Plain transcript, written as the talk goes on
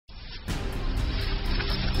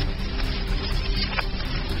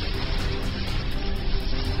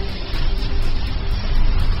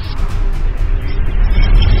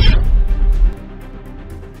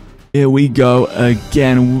Here we go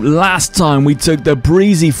again. Last time we took the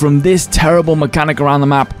breezy from this terrible mechanic around the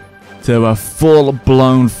map to a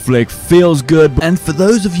full-blown flick. Feels good. And for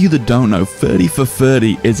those of you that don't know, 30 for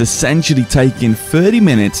 30 is essentially taking 30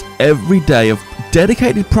 minutes every day of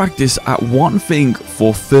dedicated practice at one thing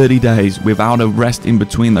for 30 days without a rest in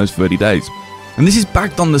between those 30 days. And this is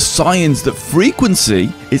backed on the science that frequency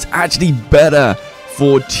is actually better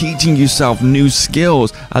for teaching yourself new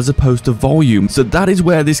skills as opposed to volume. So that is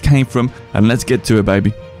where this came from, and let's get to it,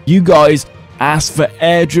 baby. You guys asked for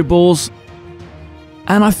air dribbles,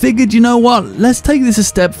 and I figured, you know what, let's take this a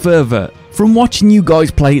step further. From watching you guys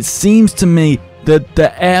play, it seems to me that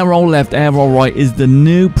the air roll left, air roll right is the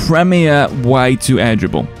new premier way to air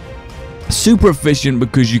dribble. Super efficient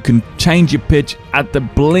because you can change your pitch at the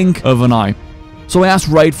blink of an eye. So I asked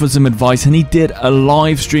Raid for some advice, and he did a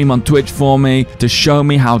live stream on Twitch for me to show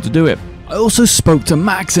me how to do it. I also spoke to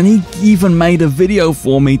Max, and he even made a video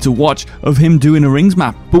for me to watch of him doing a rings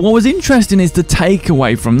map. But what was interesting is the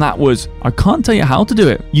takeaway from that was, I can't tell you how to do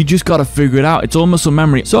it. You just got to figure it out. It's all muscle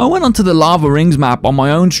memory. So I went onto the lava rings map on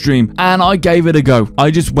my own stream, and I gave it a go.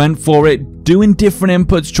 I just went for it, doing different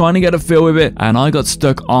inputs, trying to get a feel with it, and I got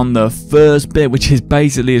stuck on the first bit, which is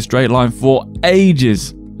basically a straight line for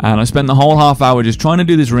ages. And I spent the whole half hour just trying to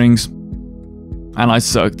do this rings, and I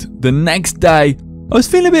sucked. The next day, I was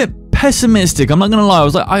feeling a bit pessimistic. I'm not gonna lie. I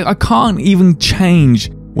was like, I can't even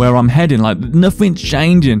change where I'm heading. Like, nothing's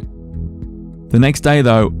changing. The next day,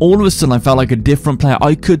 though, all of a sudden, I felt like a different player.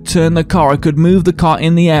 I could turn the car. I could move the car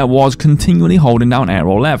in the air while I was continually holding down air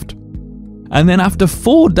roll left. And then after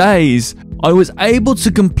 4 days, I was able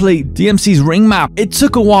to complete DMC's ring map. It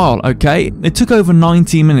took a while, okay? It took over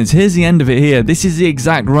 19 minutes. Here's the end of it here. This is the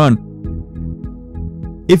exact run.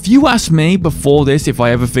 If you asked me before this if I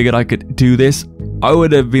ever figured I could do this, I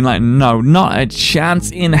would have been like, no, not a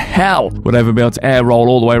chance in hell would I ever be able to air roll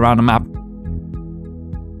all the way around the map.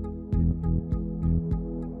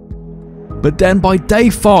 But then by day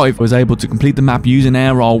 5, I was able to complete the map using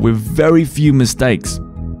air roll with very few mistakes.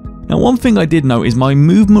 Now, one thing I did know is my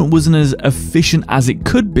movement wasn't as efficient as it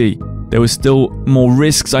could be. There was still more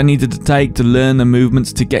risks I needed to take to learn the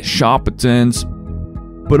movements to get sharper turns.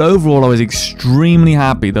 But overall, I was extremely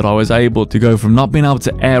happy that I was able to go from not being able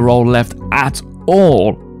to air roll left at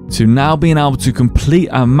all to now being able to complete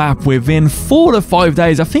a map within 4 to 5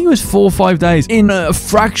 days. I think it was 4 or 5 days in a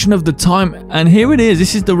fraction of the time. And here it is.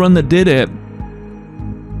 This is the run that did it.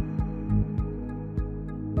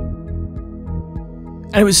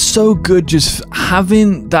 And it was so good just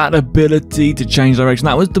having that ability to change direction.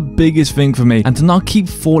 That was the biggest thing for me. And to not keep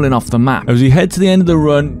falling off the map. As we head to the end of the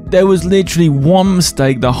run, there was literally one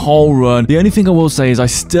mistake the whole run. The only thing I will say is I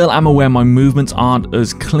still am aware my movements aren't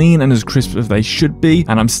as clean and as crisp as they should be.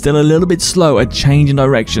 And I'm still a little bit slow at changing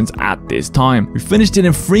directions at this time. We finished it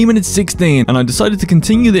in 3 minutes 16. And I decided to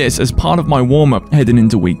continue this as part of my warm-up heading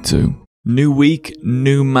into week 2. New week,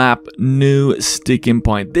 new map, new sticking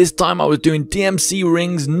point. This time I was doing DMC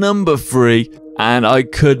rings number 3, and I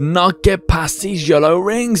could not get past these yellow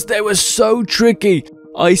rings. They were so tricky.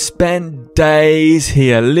 I spent days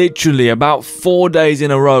here, literally about 4 days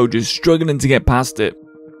in a row, just struggling to get past it.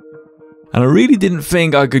 And I really didn't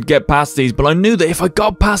think I could get past these, but I knew that if I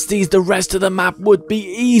got past these, the rest of the map would be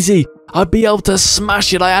easy. I'd be able to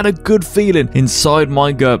smash it. I had a good feeling inside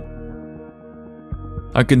my gut.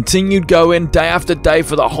 I continued going day after day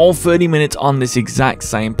for the whole 30 minutes on this exact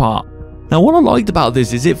same part. Now, what I liked about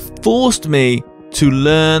this is it forced me to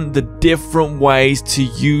learn the different ways to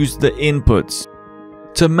use the inputs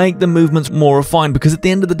to make the movements more refined, because at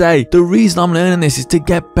the end of the day, the reason I'm learning this is to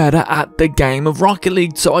get better at the game of Rocket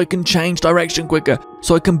League, so I can change direction quicker,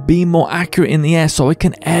 so I can be more accurate in the air, so I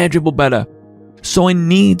can air dribble better. So I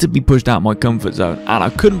need to be pushed out my comfort zone, and I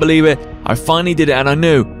couldn't believe it. I finally did it, and I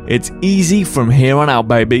knew it's easy from here on out,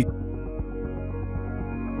 baby.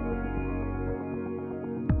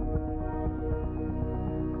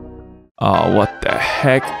 Oh, what the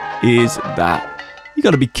heck is that? You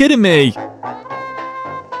gotta be kidding me!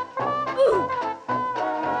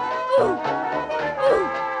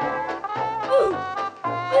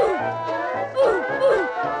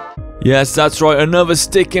 Yes, that's right, another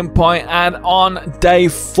sticking point, and on day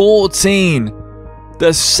 14,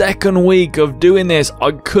 the second week of doing this, I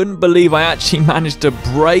couldn't believe I actually managed to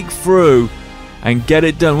break through and get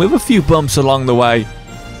it done with a few bumps along the way.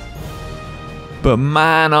 But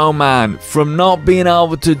man, oh man, from not being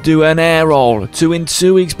able to do an air roll to in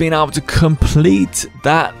 2 weeks being able to complete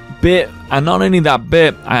that bit, and not only that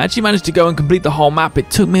bit, I actually managed to go and complete the whole map. It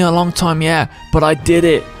took me a long time, yeah, but I did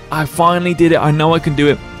it. I finally did it. I know I can do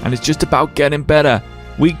it, and it's just about getting better.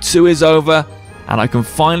 Week 2 is over, and I can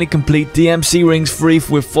finally complete DMC rings free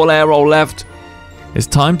with full air roll left. It's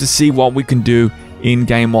time to see what we can do in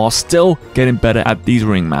game while still getting better at these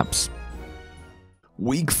ring maps.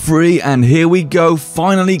 Week 3, and here we go,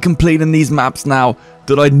 finally completing these maps now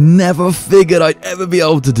that I never figured I'd ever be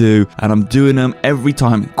able to do, and I'm doing them every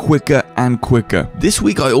time quicker and quicker. This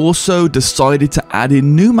week I also decided to add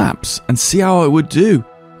in new maps and see how I would do.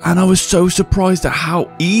 And I was so surprised at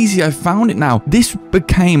how easy I found it now. This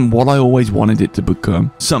became what I always wanted it to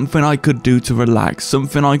become. Something I could do to relax.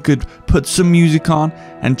 Something I could put some music on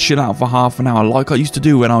and chill out for half an hour like I used to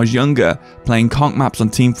do when I was younger, playing conk maps on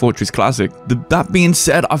Team Fortress Classic. That being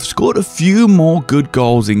said, I've scored a few more good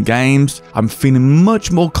goals in games. I'm feeling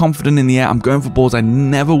much more confident in the air. I'm going for balls I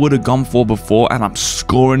never would have gone for before, and I'm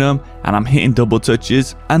scoring them, and I'm hitting double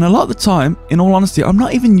touches. And a lot of the time, in all honesty, I'm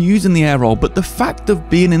not even using the air roll, but the fact of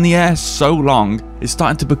being in the air so long is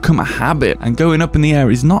starting to become a habit, and going up in the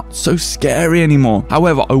air is not so scary anymore.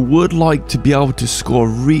 However, I would like to be able to score a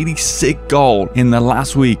really sick goal in the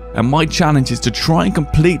last week, and my challenge is to try and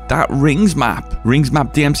complete that rings map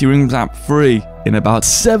DMC rings map 3 in about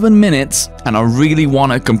 7 minutes, and I really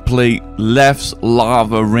want to complete Left's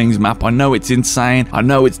lava rings map. I know it's insane, I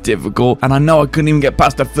know it's difficult, and I know I couldn't even get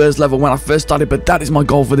past the first level when I first started, but that is my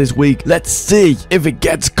goal for this week. Let's see if it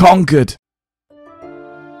gets conquered.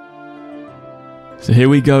 So here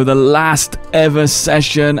we go, the last ever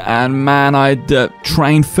session, and man, I'd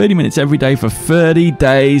trained 30 minutes every day for 30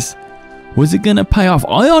 days. Was it going to pay off?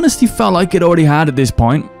 I honestly felt like it already had at this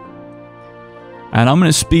point. And I'm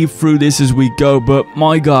going to speed through this as we go, but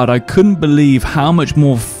my god, I couldn't believe how much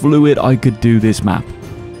more fluid I could do this map.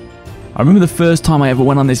 I remember the first time I ever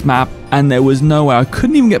went on this map, and there was no way. I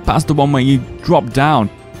couldn't even get past the one where you drop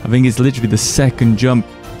down. I think it's literally the second jump.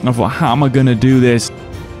 And I thought, how am I going to do this?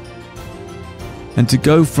 And to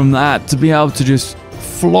go from that to be able to just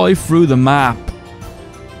fly through the map.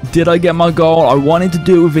 Did I get my goal? I wanted to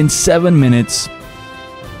do it within 7 minutes.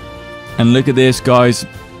 And look at this, guys.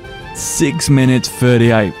 6 minutes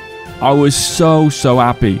 38. I was so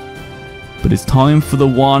happy. But it's time for the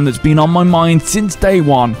one that's been on my mind since day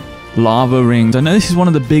one. Lava rings. I know this is one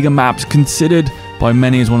of the bigger maps, considered by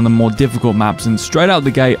many as one of the more difficult maps. And straight out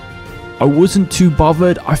the gate, I wasn't too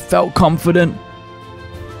bothered. I felt confident.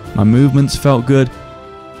 My movements felt good.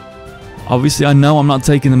 Obviously, I know I'm not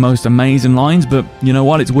taking the most amazing lines, but you know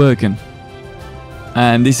what? It's working.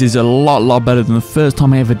 And this is a lot better than the first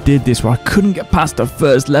time I ever did this, where I couldn't get past the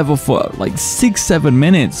first level for like 6-7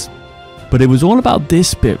 minutes. But it was all about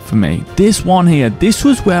this bit for me. This one here, this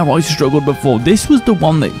was where I struggled before. This was the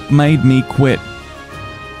one that made me quit.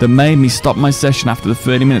 That made me stop my session after the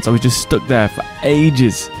 30 minutes. I was just stuck there for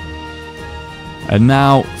ages. And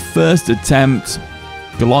now, first attempt,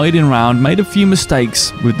 gliding around, made a few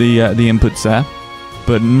mistakes with the inputs there,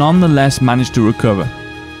 but nonetheless managed to recover.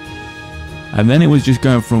 And then it was just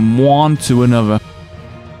going from one to another.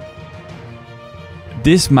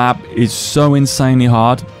 This map is so insanely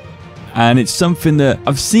hard, and it's something that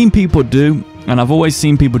I've seen people do, and I've always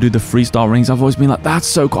seen people do the freestyle rings. I've always been like, that's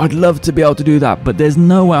so cool, I'd love to be able to do that, but there's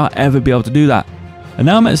no way I'll ever be able to do that. And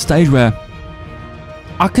now I'm at a stage where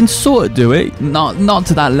I can sort of do it, not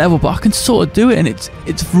to that level, but I can sort of do it, and it's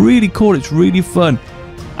really cool, it's really fun,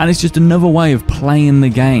 and it's just another way of playing the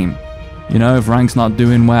game. You know, if rank's not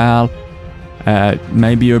doing well,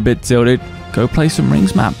 maybe you're a bit tilted, go play some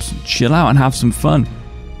rings maps, chill out and have some fun.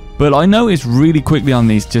 But I noticed really quickly on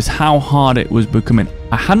these just how hard it was becoming.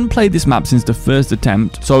 I hadn't played this map since the first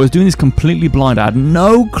attempt, so I was doing this completely blind. I had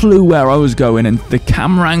no clue where I was going, and the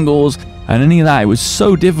camera angles and any of that, it was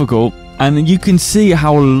so difficult. And you can see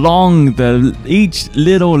how long each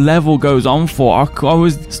little level goes on for. I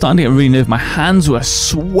was starting to get really nervous. My hands were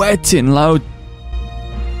sweating loud.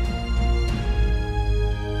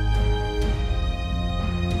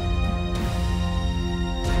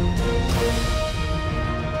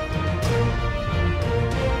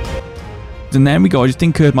 And there we go, I just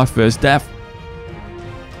incurred my first death.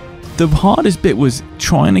 The hardest bit was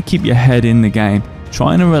trying to keep your head in the game,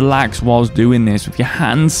 trying to relax whilst doing this, with your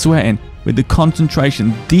hands sweating, with the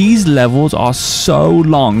concentration. These levels are so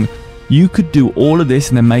long. You could do all of this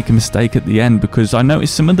and then make a mistake at the end, because I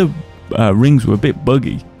noticed some of the rings were a bit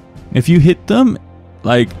buggy. If you hit them,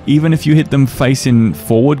 like even if you hit them facing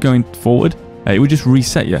forward, going forward, it would just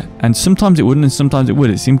reset you. And sometimes it wouldn't and sometimes it would.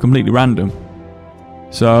 It seemed completely random.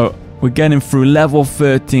 So we're getting through level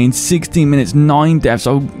 13, 16 minutes, 9 deaths.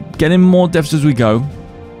 So getting more deaths as we go.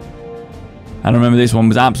 And I remember this one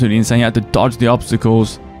was absolutely insane. You had to dodge the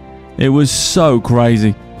obstacles. It was so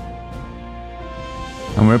crazy.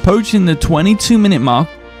 And we're approaching the 22-minute mark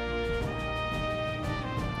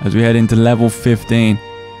as we head into level 15.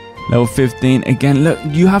 Level 15. Again, look,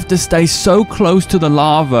 you have to stay so close to the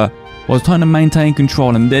lava while trying to maintain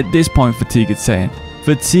control. And at this point, fatigue had set in.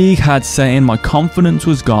 Fatigue had set in. My confidence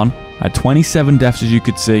was gone. I had 27 deaths, as you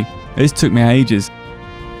could see. This took me ages.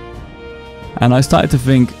 And I started to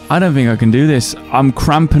think, I don't think I can do this. I'm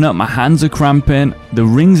cramping up. My hands are cramping. The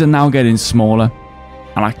rings are now getting smaller.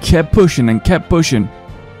 And I kept pushing and kept pushing.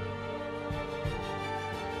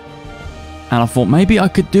 And I thought, maybe I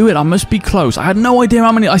could do it. I must be close. I had no idea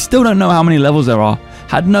how many. I still don't know how many levels there are.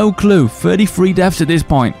 Had no clue. 33 deaths at this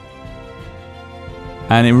point.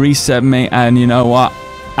 And it reset me. And you know what?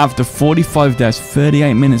 After 45 deaths,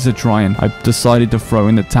 38 minutes of trying, I decided to throw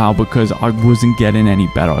in the towel because I wasn't getting any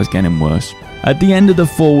better. I was getting worse. At the end of the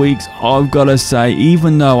 4 weeks, I've got to say,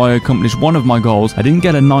 even though I accomplished one of my goals, I didn't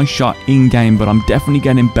get a nice shot in-game, but I'm definitely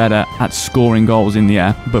getting better at scoring goals in the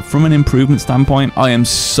air. But from an improvement standpoint, I am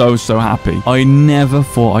so happy. I never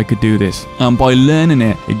thought I could do this. And by learning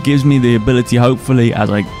it, it gives me the ability, hopefully,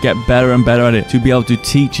 as I get better and better at it, to be able to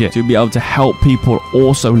teach it, to be able to help people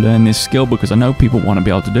also learn this skill, because I know people want to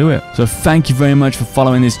be able to do it. So thank you very much for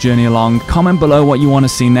following this journey along. Comment below what you want to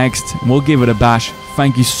see next. We'll give it a bash.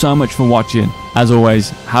 Thank you so much for watching. As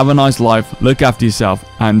always, have a nice life, look after yourself,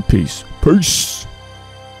 and peace. Peace.